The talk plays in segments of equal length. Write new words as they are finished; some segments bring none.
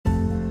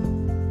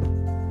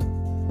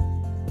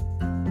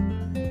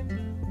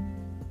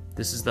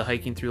This is the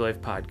Hiking Through Life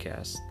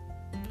podcast.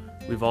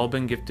 We've all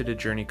been gifted a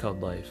journey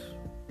called life.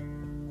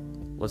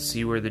 Let's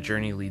see where the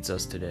journey leads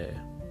us today.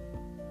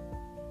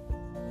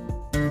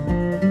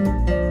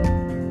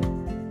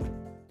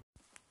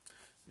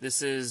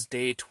 This is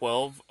day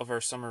 12 of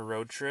our summer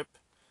road trip,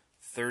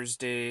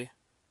 Thursday,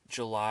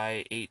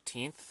 July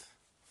 18th.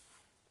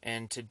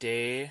 And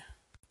today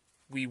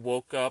we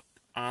woke up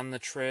on the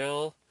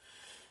trail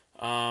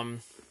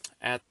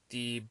at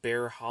the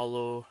Bear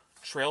Hollow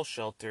Trail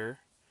Shelter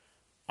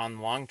on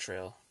Long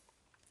Trail.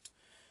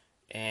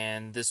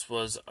 And this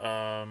was,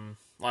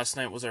 last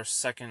night was our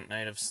second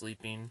night of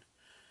sleeping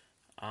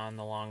on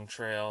the Long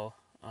Trail.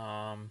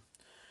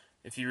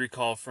 If you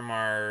recall from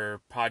our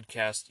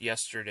podcast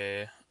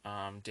yesterday,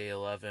 day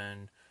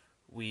 11,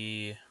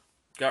 we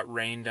got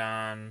rained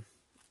on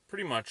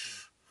pretty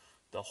much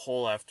the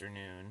whole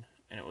afternoon,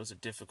 and it was a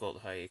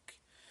difficult hike.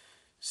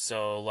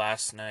 So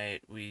last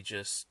night we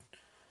just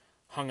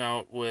hung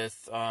out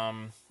with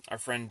our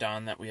friend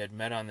Don that we had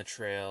met on the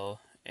trail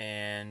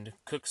and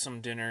cooked some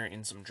dinner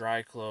in some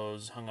dry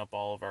clothes, hung up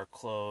all of our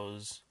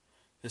clothes.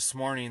 This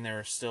morning they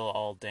were still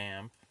all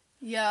damp.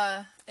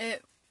 Yeah,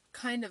 it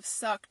kind of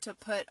sucked to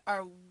put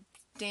our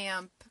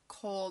damp,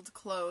 cold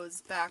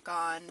clothes back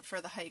on for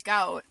the hike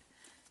out.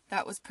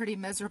 That was pretty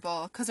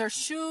miserable because our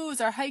shoes,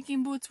 our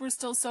hiking boots were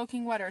still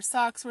soaking wet, our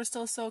socks were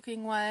still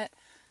soaking wet,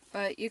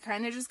 but you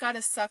kind of just got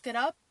to suck it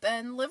up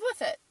and live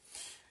with it.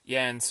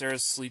 Yeah, and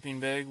Sarah's sleeping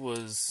bag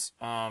was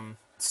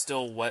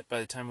still wet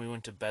by the time we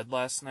went to bed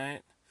last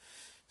night.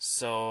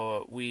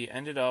 So we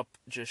ended up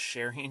just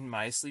sharing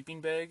my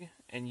sleeping bag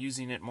and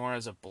using it more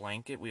as a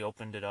blanket. We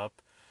opened it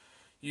up,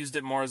 used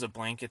it more as a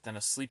blanket than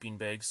a sleeping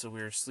bag, so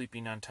we were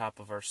sleeping on top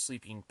of our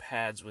sleeping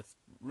pads with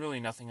really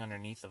nothing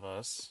underneath of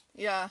us.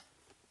 Yeah.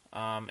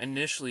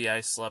 Initially I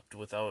slept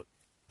without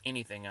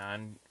anything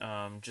on,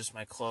 just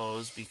my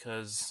clothes,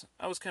 because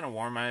I was kind of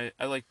warm. I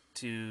like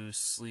to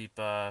sleep,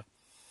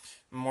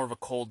 more of a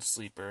cold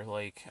sleeper.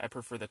 Like, I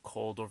prefer the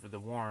cold over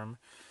the warm.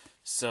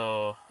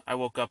 So I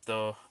woke up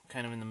though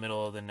kind of in the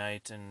middle of the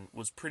night and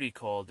was pretty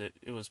cold.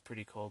 It was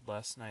pretty cold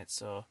last night,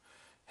 so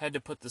had to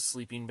put the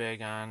sleeping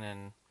bag on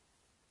and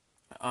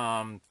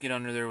get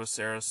under there with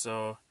Sarah.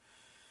 So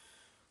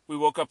we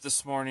woke up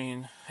this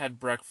morning, had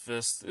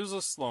breakfast. It was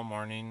a slow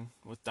morning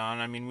with Don.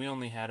 I mean, we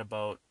only had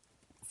about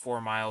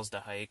 4 miles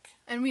to hike.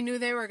 And we knew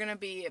they were going to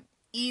be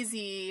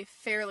easy,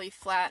 fairly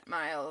flat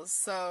miles,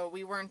 so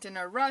we weren't in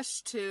a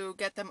rush to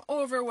get them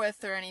over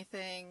with or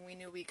anything. We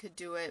knew we could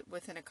do it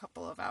within a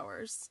couple of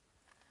hours.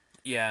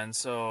 Yeah, and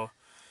so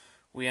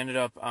we ended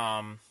up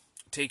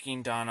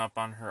taking Dawn up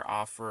on her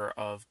offer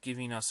of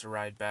giving us a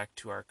ride back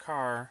to our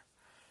car,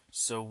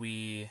 so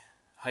we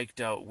hiked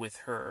out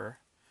with her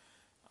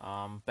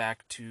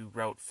back to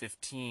Route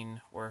 15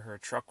 where her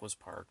truck was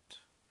parked,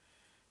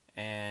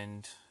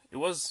 and it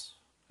was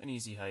an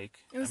easy hike.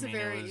 It was a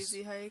very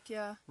easy hike,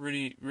 yeah.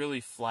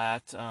 Really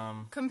flat.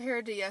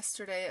 Compared to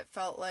yesterday, it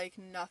felt like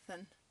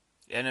nothing.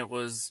 And it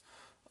was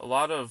a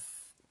lot of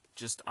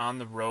just on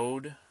the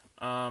road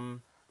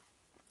hiking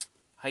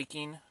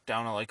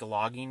down a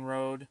logging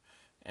road,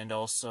 and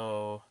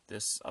also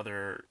this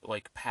other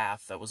like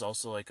path that was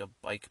also like a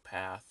bike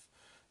path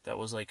that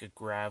was like a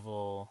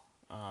gravel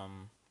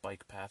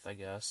bike path, I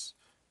guess.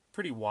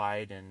 Pretty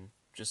wide and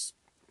just,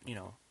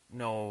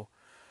 no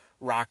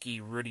rocky,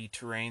 rooty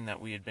terrain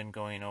that we had been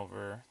going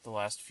over the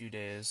last few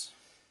days.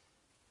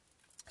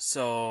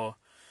 So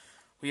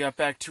we got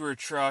back to her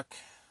truck,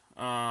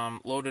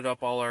 loaded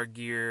up all our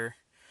gear,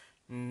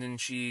 and then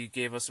she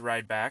gave us a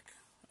ride back,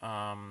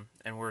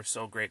 and we're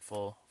so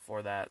grateful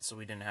for that, so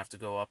we didn't have to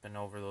go up and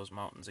over those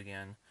mountains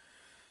again.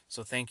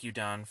 So thank you,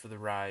 Don, for the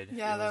ride.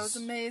 Yeah, that was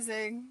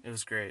amazing. It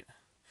was great.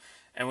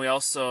 And we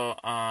also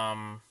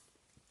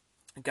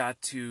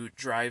got to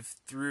drive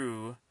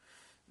through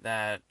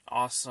that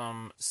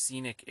awesome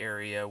scenic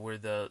area where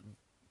the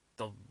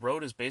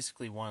road is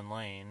basically one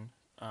lane,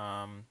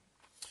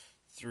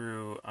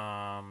 through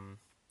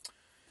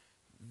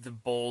the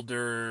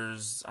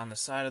boulders on the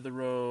side of the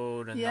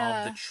road and all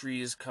of the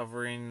trees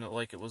covering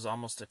like it was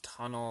almost a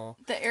tunnel.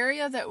 The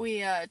area that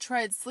we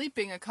tried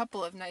sleeping a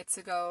couple of nights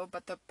ago,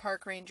 but the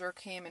park ranger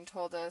came and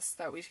told us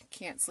that we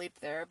can't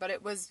sleep there.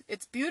 But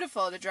it's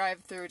beautiful to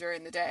drive through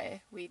during the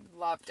day. We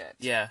loved it.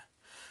 Yeah.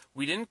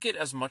 We didn't get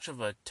as much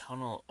of a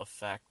tunnel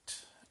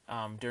effect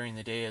during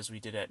the day as we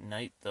did at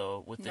night,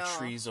 though, with the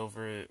trees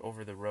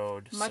over the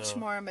road. Much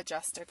more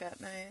majestic at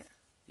night.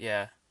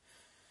 Yeah.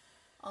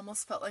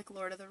 Almost felt like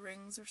Lord of the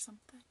Rings or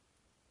something.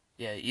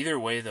 Yeah, either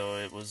way, though,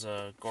 it was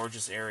a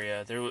gorgeous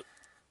area. There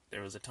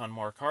was a ton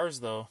more cars,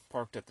 though,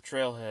 parked at the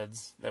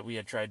trailheads that we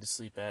had tried to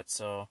sleep at,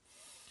 so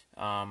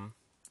ton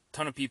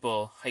of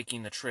people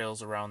hiking the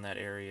trails around that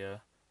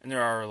area. And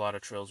there are a lot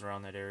of trails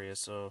around that area,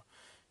 so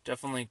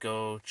definitely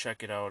go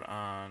check it out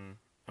on,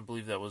 I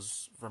believe that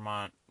was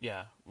Vermont,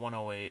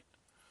 108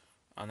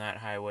 on that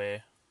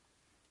highway,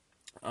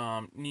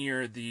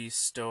 near the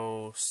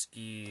Stowe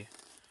Ski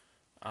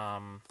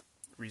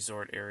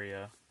resort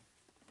area.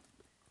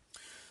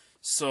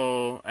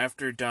 So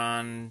after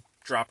Don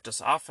dropped us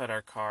off at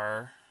our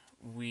car,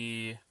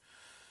 we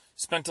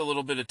spent a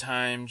little bit of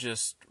time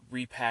just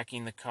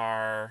repacking the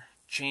car,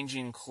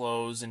 changing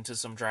clothes into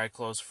some dry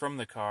clothes from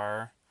the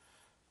car,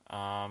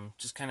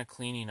 just kind of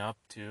cleaning up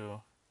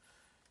too.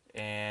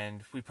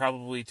 And we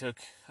probably took,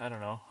 I don't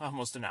know,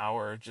 almost an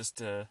hour just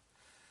to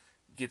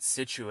get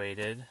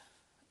situated.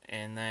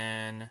 And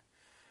then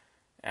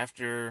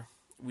after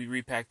we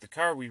repacked the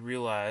car, we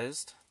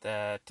realized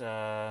that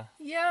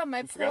Yeah,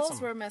 my we forgot poles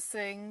some. were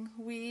missing.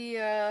 We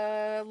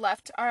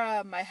left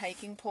my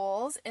hiking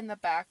poles in the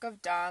back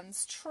of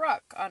Dawn's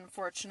truck,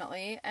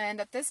 unfortunately. And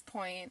at this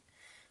point,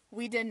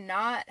 we did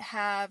not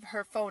have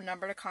her phone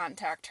number to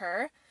contact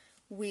her.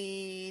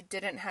 We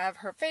didn't have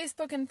her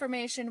Facebook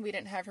information. We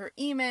didn't have her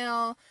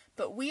email.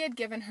 But we had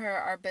given her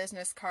our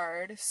business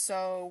card.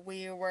 So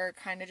we were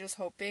kind of just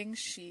hoping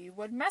she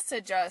would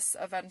message us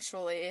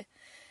eventually.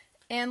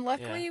 And Yeah.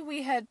 luckily,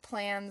 we had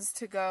plans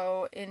to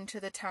go into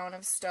the town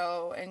of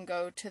Stowe and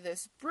go to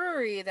this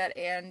brewery that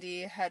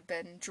Andy had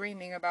been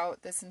dreaming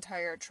about this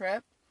entire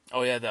trip.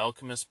 Oh yeah, the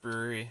Alchemist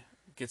Brewery.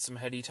 Get some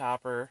heady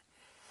topper.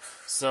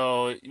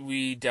 So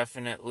we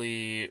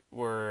definitely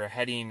were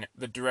heading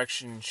the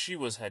direction she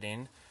was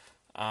heading.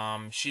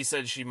 She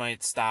said she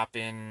might stop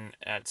in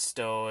at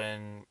Stowe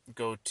and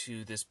go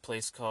to this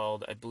place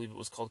called, I believe it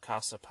was called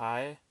Casa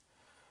Pie.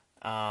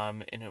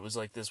 And it was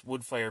like this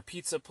wood fire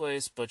pizza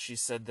place, but she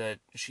said that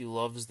she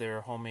loves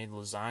their homemade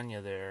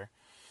lasagna there.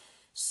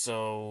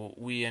 So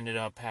we ended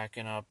up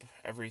packing up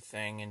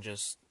everything and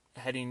just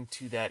heading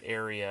to that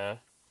area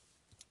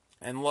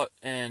and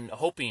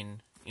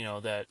hoping,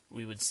 that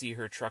we would see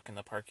her truck in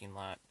the parking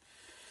lot.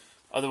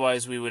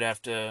 Otherwise, we would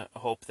have to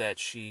hope that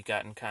she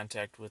got in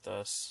contact with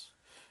us.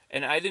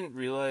 And I didn't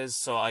realize,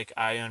 so like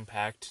I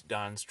unpacked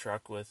Don's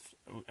truck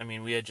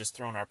we had just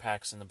thrown our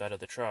packs in the bed of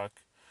the truck,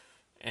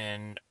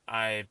 and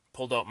I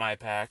pulled out my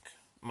pack.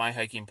 My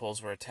hiking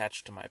poles were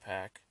attached to my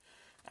pack.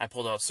 I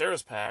pulled out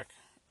Sarah's pack,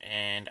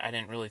 and I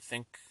didn't really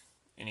think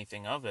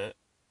anything of it.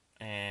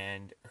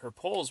 And her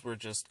poles were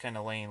just kind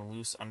of laying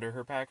loose under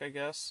her pack, I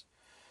guess.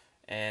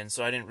 And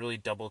so I didn't really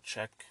double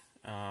check.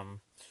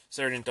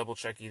 Sarah didn't double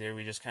check either.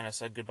 We just kind of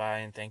said goodbye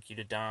and thank you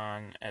to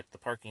Don at the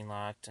parking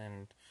lot,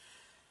 and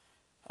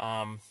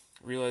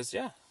realized,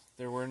 yeah,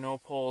 there were no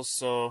poles.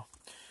 So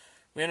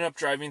we ended up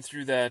driving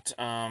through that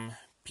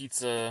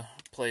pizza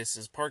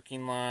place's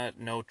parking lot,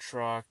 no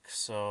truck.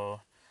 So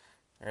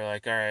we're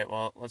like, all right,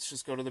 well, let's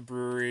just go to the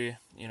brewery.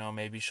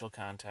 Maybe she'll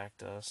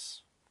contact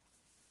us.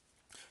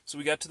 So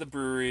we got to the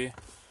brewery,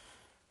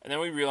 and then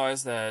we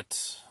realized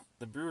that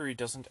the brewery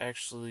doesn't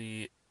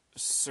actually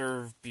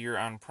serve beer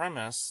on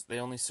premise. They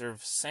only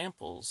serve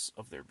samples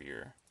of their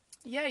beer.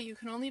 Yeah, you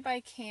can only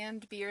buy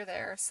canned beer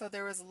there. So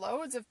there was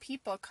loads of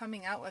people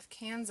coming out with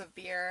cans of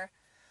beer.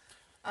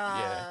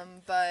 Yeah.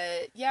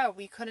 But yeah,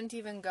 we couldn't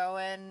even go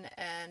in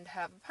and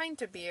have a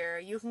pint of beer.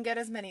 You can get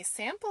as many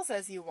samples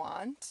as you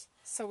want.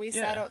 So we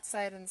sat Yeah.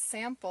 outside and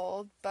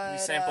sampled, We but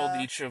sampled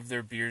each of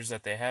their beers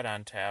that they had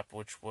on tap,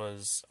 which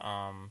was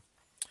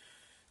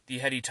the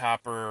Heady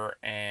Topper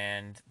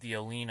and the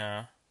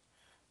Alina.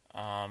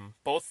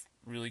 Both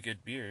really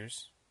good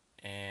beers.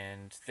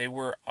 And they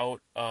were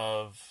out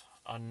of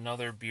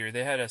another beer.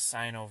 They had a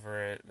sign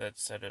over it that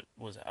said it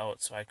was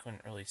out, so I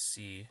couldn't really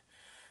see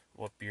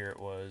what beer it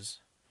was.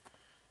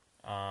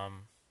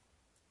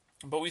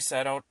 But we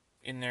sat out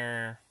in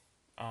their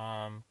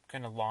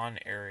kind of lawn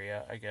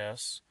area, I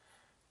guess.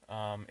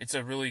 It's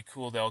a really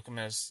cool. The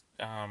Alchemist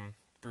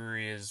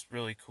brewery is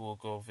really cool.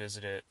 Go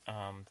visit it.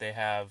 They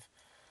have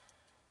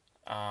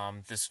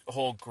this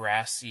whole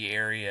grassy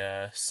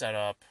area set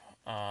up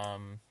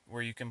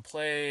where you can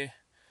play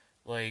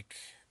like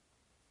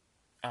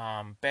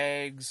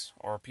bags,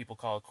 or people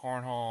call it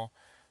cornhole,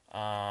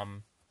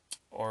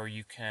 or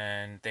you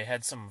can. They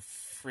had some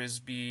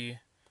frisbee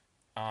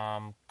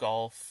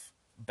golf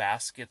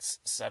baskets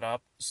set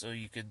up, so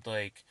you could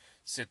like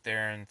sit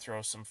there and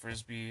throw some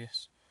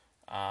frisbees.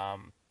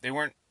 They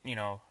weren't,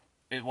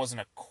 it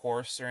wasn't a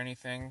course or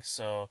anything,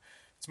 so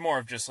it's more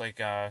of just like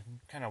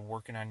kind of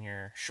working on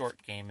your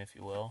short game, if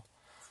you will.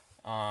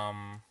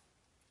 And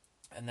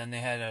then they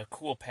had a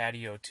cool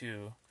patio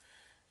too,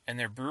 and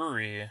their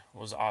brewery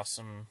was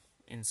awesome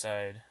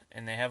inside,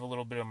 and they have a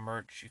little bit of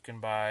merch you can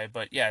buy.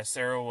 But yeah,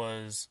 Sarah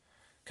was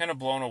kind of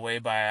blown away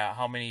by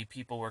how many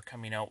people were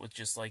coming out with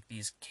just like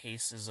these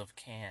cases of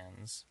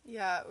cans.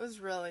 yeah, it was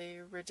really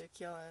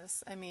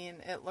ridiculous. I mean,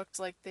 it looked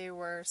like they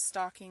were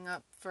stocking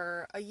up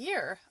for a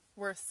year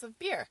worth of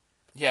beer.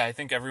 Yeah, I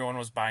think everyone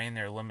was buying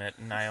their limit,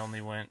 and I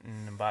only went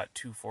and bought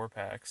 2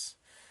 4-packs.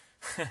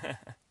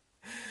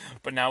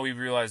 But now we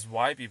realize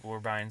why people were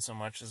buying so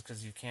much is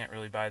because you can't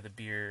really buy the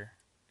beer,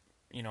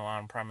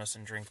 on premise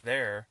and drink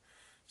there.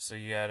 So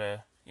you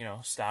gotta,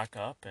 stock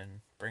up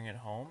and bring it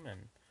home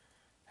and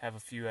have a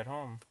few at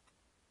home.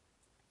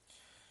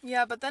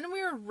 Yeah, but then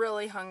we were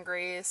really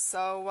hungry,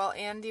 so while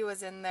Andy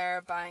was in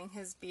there buying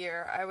his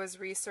beer, I was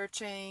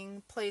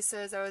researching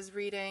places. I was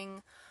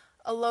reading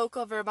a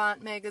local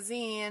Vermont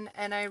magazine,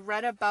 and I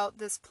read about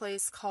this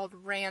place called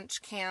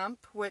Ranch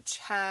Camp, which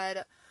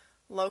had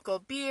local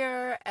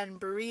beer and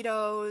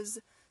burritos.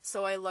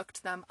 So I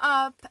looked them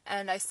up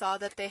and I saw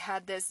that they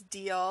had this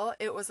deal.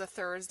 It was a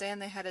Thursday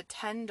and they had a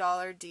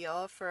 $10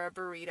 deal for a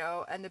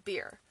burrito and a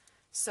beer.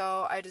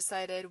 So I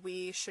decided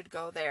we should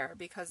go there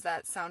because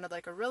that sounded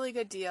like a really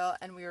good deal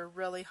and we were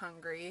really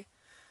hungry.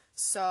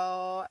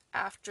 So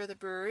after the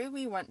brewery,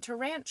 we went to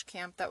Ranch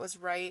Camp that was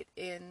right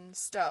in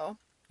Stowe.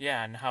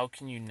 Yeah, and how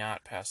can you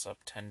not pass up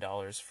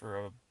 $10 for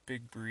a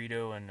big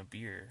burrito and a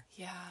beer?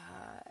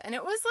 Yeah, and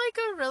it was like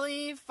a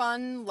really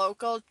fun,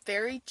 local,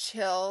 very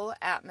chill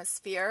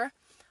atmosphere.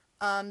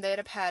 They had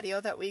a patio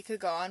that we could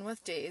go on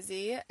with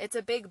Daisy. It's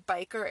a big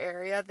biker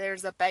area.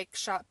 There's a bike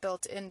shop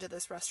built into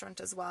this restaurant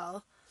as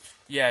well.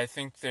 Yeah, I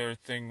think their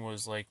thing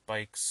was like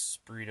bikes,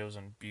 burritos,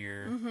 and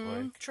beer.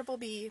 Like, Triple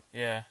B.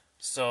 yeah.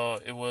 So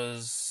it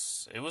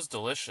was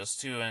delicious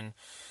too, and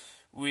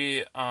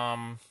we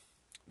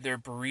their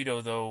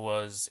burrito though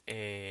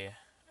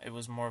it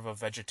was more of a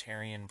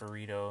vegetarian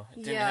burrito.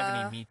 It didn't have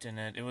Yeah. any meat in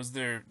it. It was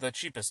the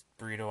cheapest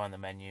burrito on the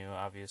menu,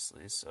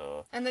 obviously.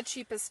 So And the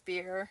cheapest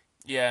beer.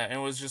 yeah, and it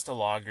was just a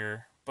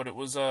lager, but it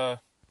was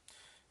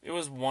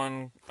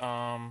one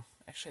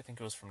actually I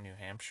think it was from New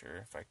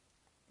Hampshire if I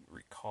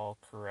recall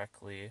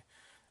correctly.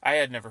 I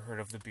had never heard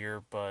of the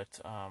beer, but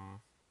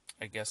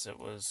I guess it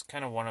was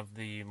kind of one of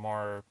the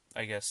more,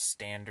 I guess,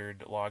 standard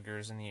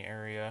lagers in the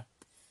area.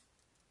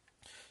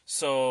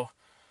 So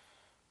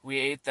we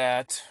ate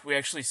that. We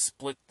actually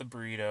split the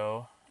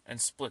burrito and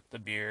split the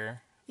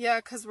beer. Yeah,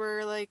 because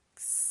we're like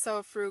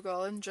so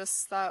frugal and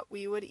just thought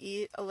we would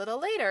eat a little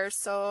later.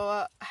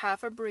 So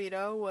half a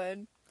burrito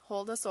would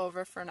hold us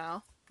over for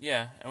now.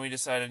 Yeah, and we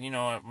decided,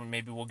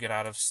 maybe we'll get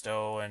out of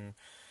Stowe, and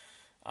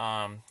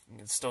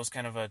Stowe's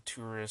kind of a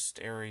tourist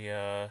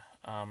area,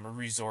 a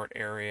resort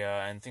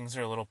area, and things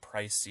are a little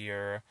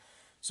pricier.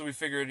 So we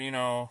figured,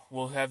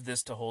 we'll have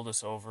this to hold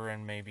us over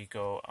and maybe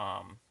go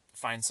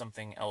find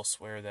something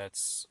elsewhere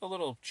that's a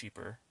little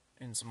cheaper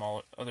in some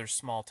other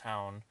small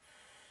town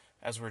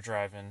as we're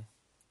driving.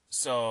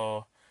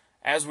 So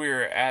as we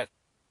were at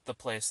the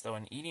place, though,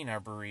 and eating our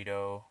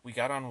burrito, we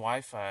got on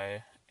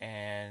Wi-Fi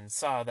and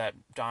saw that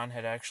Dawn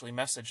had actually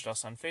messaged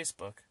us on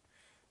Facebook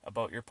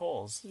about your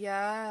polls.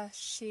 Yeah,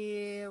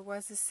 she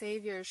was a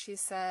savior. She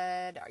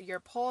said,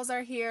 your poles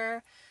are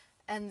here.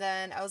 And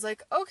then I was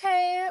like,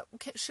 okay,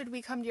 should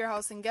we come to your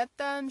house and get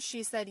them?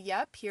 She said,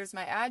 yep, here's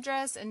my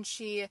address. And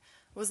she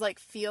was like,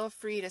 feel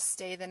free to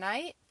stay the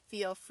night.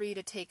 Feel free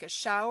to take a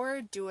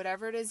shower. Do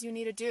whatever it is you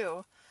need to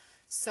do.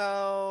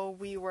 So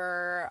we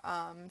were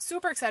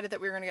super excited that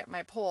we were going to get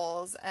my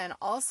poles and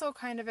also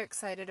kind of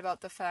excited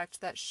about the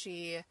fact that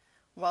she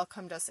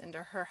welcomed us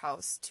into her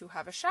house to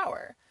have a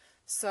shower.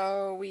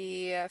 So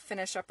we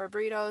finished up our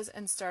burritos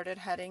and started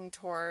heading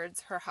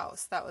towards her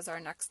house. That was our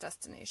next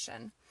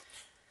destination.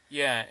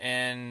 Yeah,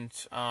 and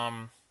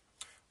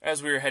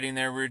as we were heading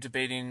there, we were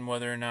debating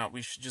whether or not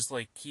we should just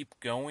like keep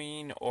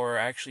going or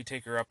actually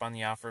take her up on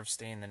the offer of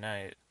staying the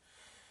night.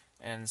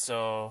 And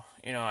so,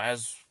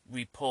 as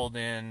we pulled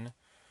in,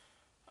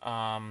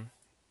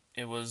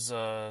 it was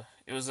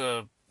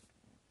a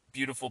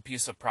beautiful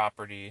piece of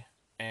property,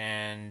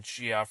 and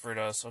she offered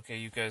us, okay,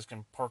 you guys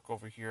can park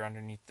over here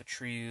underneath the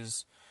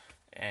trees,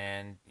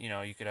 and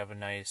you could have a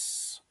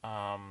nice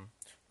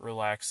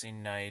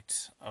relaxing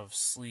night of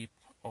sleep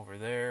over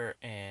there,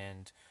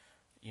 and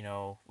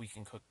we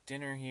can cook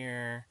dinner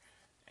here,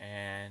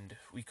 and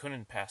we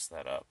couldn't pass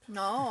that up.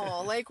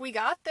 No, like we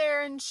got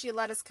there and she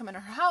let us come in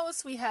her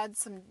house. We had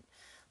some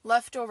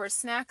leftover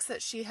snacks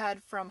that she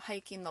had from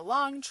hiking the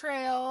long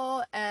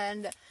trail,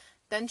 and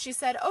then she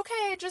said,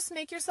 okay, just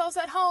make yourselves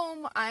at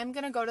home. I'm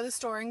going to go to the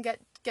store and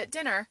get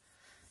dinner.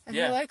 And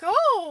Yeah. we're like,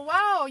 oh,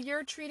 wow,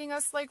 you're treating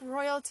us like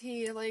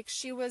royalty. Like,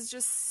 she was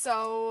just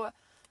so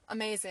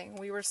amazing.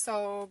 We were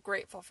so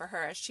grateful for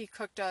her. She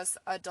cooked us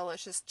a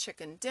delicious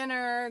chicken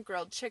dinner,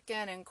 grilled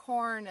chicken and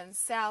corn and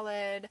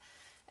salad.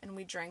 And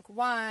we drank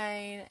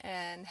wine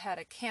and had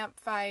a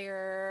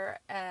campfire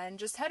and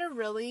just had a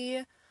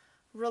really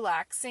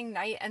relaxing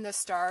night. And the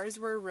stars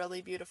were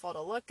really beautiful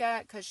to look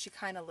at because she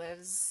kind of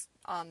lives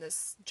on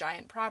this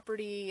giant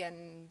property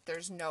and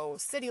there's no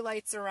city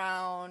lights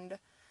around.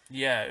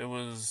 Yeah, it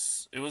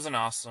was an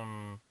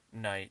awesome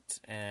night,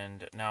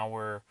 and now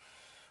we're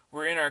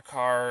in our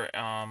car,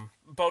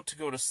 about to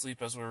go to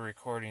sleep as we're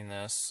recording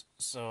this.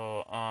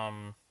 So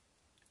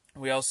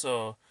we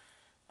also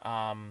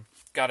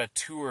got a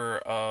tour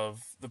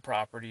of the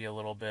property a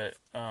little bit.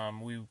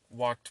 We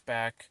walked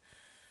back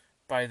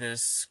by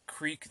this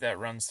creek that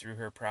runs through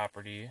her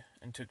property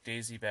and took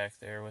Daisy back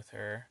there with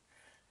her,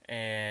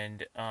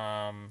 and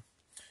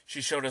she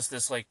showed us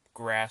this like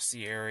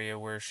grassy area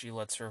where she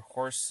lets her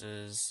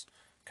horses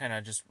kind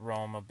of just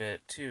roam a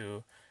bit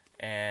too,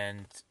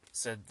 and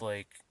said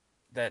like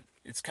that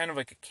it's kind of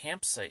like a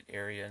campsite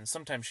area, and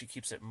sometimes she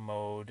keeps it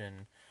mowed,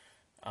 and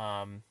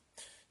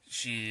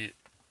she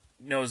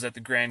knows that the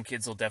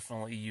grandkids will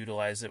definitely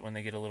utilize it when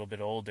they get a little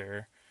bit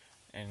older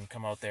and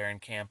come out there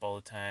and camp all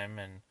the time.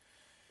 And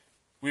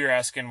we were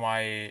asking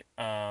why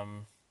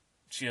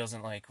she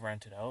doesn't like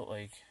rent it out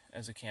like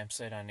as a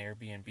campsite on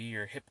Airbnb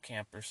or Hip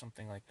Camp or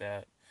something like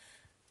that.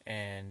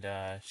 And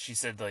she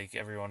said like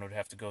everyone would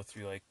have to go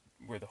through like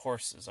where the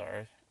horses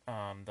are,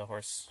 the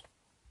horse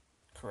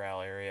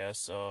corral area.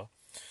 So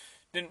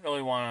didn't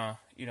really want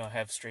to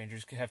have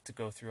strangers have to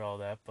go through all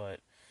that, but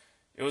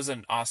it was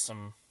an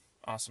awesome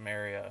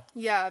area.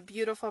 Yeah,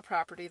 beautiful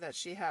property that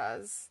she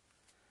has.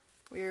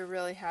 We were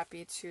really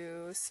happy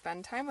to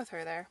spend time with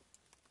her there.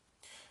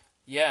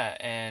 Yeah,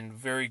 and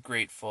very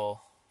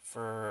grateful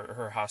for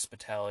her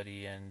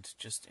hospitality and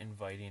just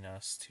inviting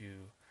us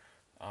to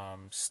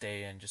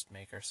stay and just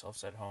make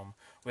ourselves at home.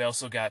 We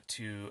also got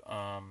to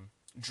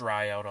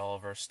dry out all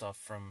of our stuff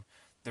from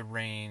the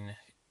rain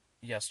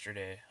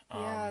yesterday.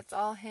 Yeah, it's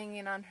all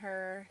hanging on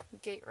her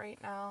gate right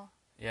now.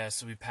 Yeah,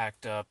 so we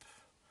packed up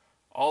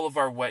all of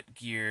our wet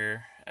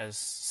gear, as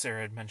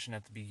Sarah had mentioned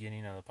at the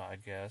beginning of the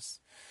podcast.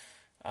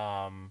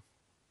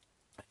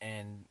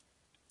 And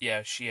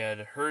yeah, she had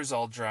hers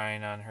all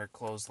drying on her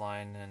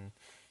clothesline, and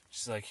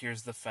she's like,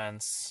 here's the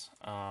fence,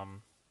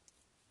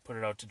 put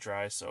it out to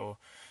dry. So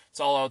it's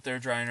all out there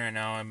drying right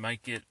now. I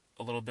might get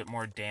a little bit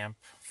more damp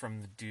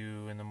from the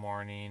dew in the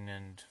morning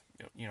and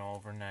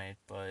overnight,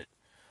 but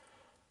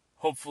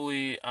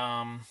hopefully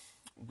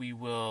we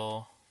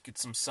will get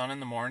some sun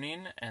in the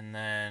morning and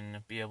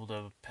then be able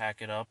to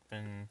pack it up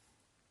and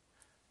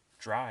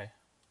dry,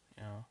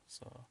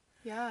 so.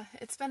 Yeah,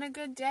 it's been a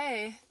good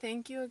day.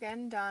 Thank you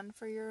again, Don,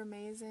 for your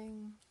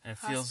amazing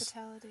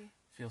hospitality.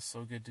 Feels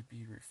so good to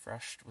be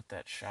refreshed with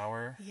that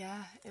shower.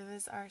 Yeah, it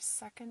was our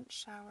second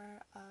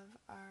shower of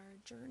our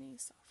journey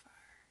so far.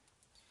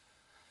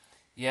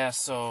 Yeah,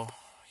 so,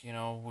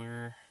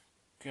 we're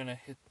gonna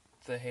hit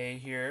the hay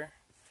here.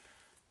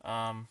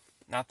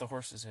 Not the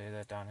horse's hay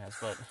that Don has,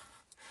 but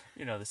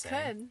the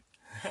same.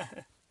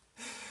 Good.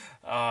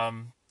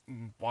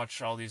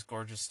 Watch all these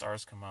gorgeous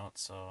stars come out,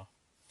 so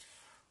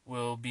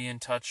we'll be in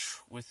touch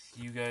with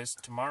you guys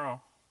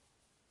tomorrow.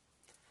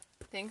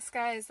 Thanks,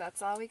 guys.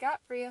 That's all we got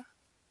for you.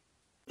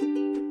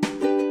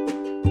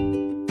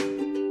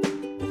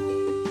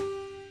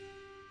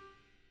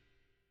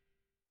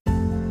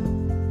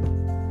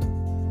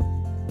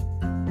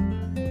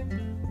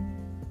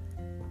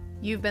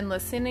 You've been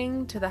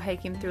listening to the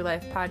Hiking Through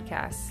Life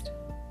podcast.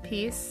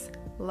 Peace,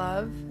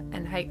 love,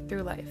 and hike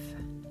through life.